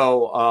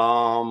 So,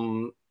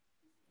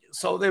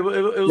 it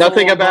was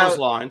nothing along about those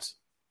lines.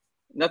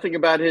 Nothing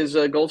about his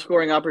goal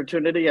scoring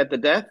opportunity at the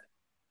death.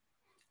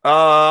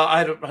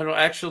 I don't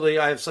actually.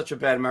 I have such a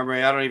bad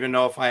memory. I don't even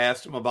know if I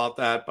asked him about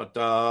that,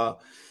 but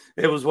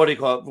it was what he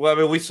called. Well, I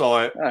mean, we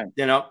saw it. Right.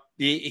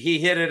 He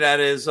hit it at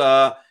his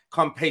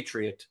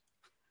compatriot.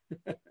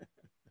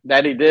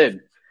 That he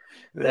did.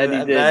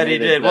 That he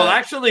did. Well,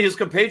 actually, his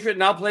compatriot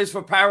now plays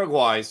for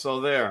Paraguay.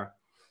 So there.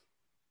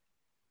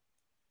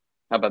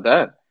 How about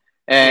that?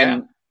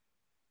 And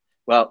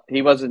well,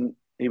 he was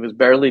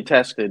barely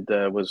tested.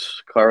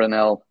 Was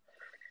Coronel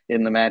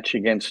in the match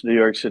against New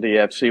York City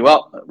FC?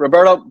 Well,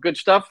 Roberto, good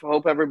stuff.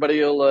 Hope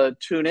everybody will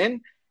tune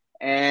in.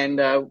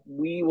 And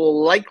we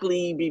will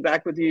likely be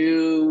back with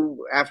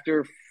you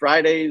after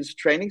Friday's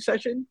training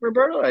session,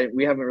 Roberto.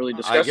 We haven't really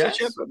discussed this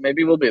yet, but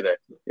maybe we'll be there.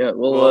 Yeah,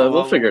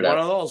 we'll figure it out.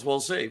 One of those,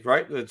 we'll see,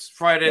 right? It's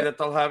Friday that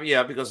they'll have,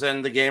 because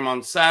then the game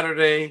on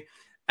Saturday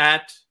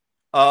at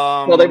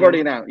well, they've already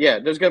announced. Yeah,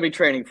 there's going to be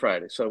training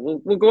Friday, so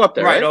we'll go up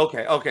there. Right?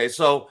 Okay.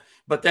 So,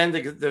 but then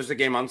there's a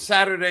game on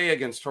Saturday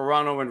against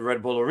Toronto in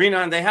Red Bull Arena,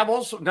 and they have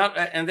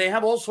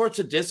all sorts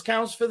of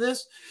discounts for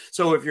this.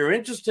 So if you're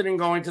interested in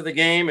going to the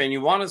game and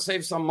you want to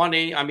save some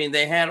money, I mean,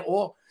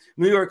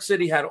 New York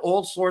City had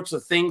all sorts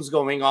of things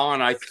going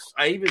on. I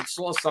even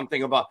saw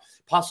something about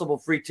possible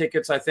free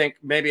tickets. I think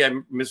maybe I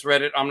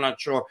misread it. I'm not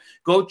sure.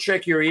 Go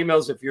check your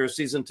emails if you're a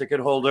season ticket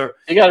holder.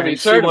 You got to be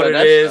certain what it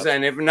is,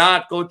 and if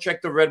not, go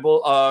check the Red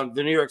Bull,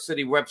 the New York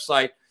City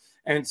website,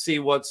 and see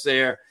what's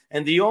there.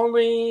 And the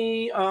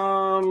only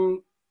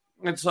and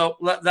so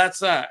that's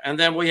that. And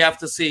then we have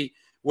to see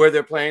where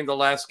they're playing the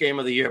last game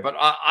of the year. But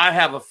I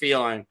have a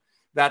feeling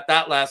that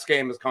last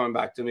game is coming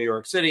back to New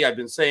York City. I've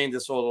been saying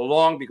this all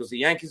along because the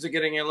Yankees are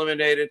getting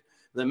eliminated.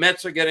 The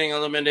Mets are getting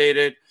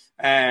eliminated.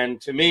 And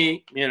to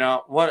me,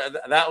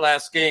 that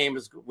last game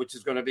which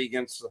is going to be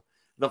against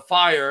the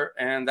Fire.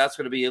 And that's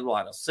going to be a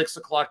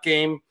 6:00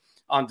 game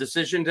on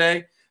decision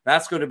day.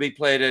 That's going to be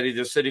played at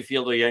either Citi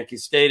Field or Yankee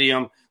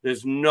Stadium.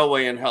 There's no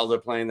way in hell they're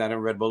playing that in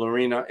Red Bull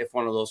Arena if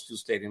one of those two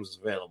stadiums is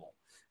available.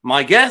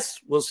 My guess,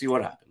 we'll see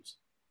what happens.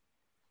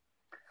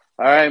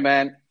 All right,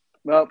 man.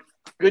 Well,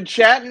 good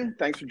chatting.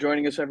 Thanks for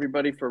joining us,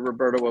 everybody. For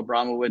Roberto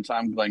Abramowitz,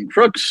 I'm Glenn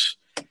Crooks.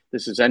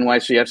 This is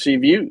NYCFC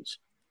Views.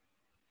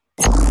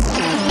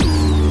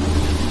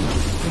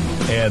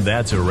 And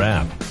that's a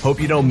wrap. Hope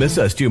you don't miss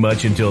us too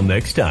much until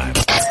next time.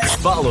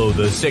 Follow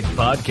the Sick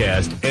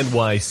Podcast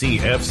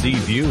NYCFC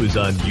Views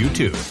on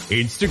YouTube,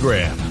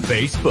 Instagram,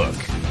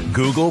 Facebook,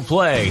 Google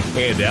Play,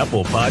 and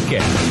Apple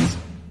Podcasts.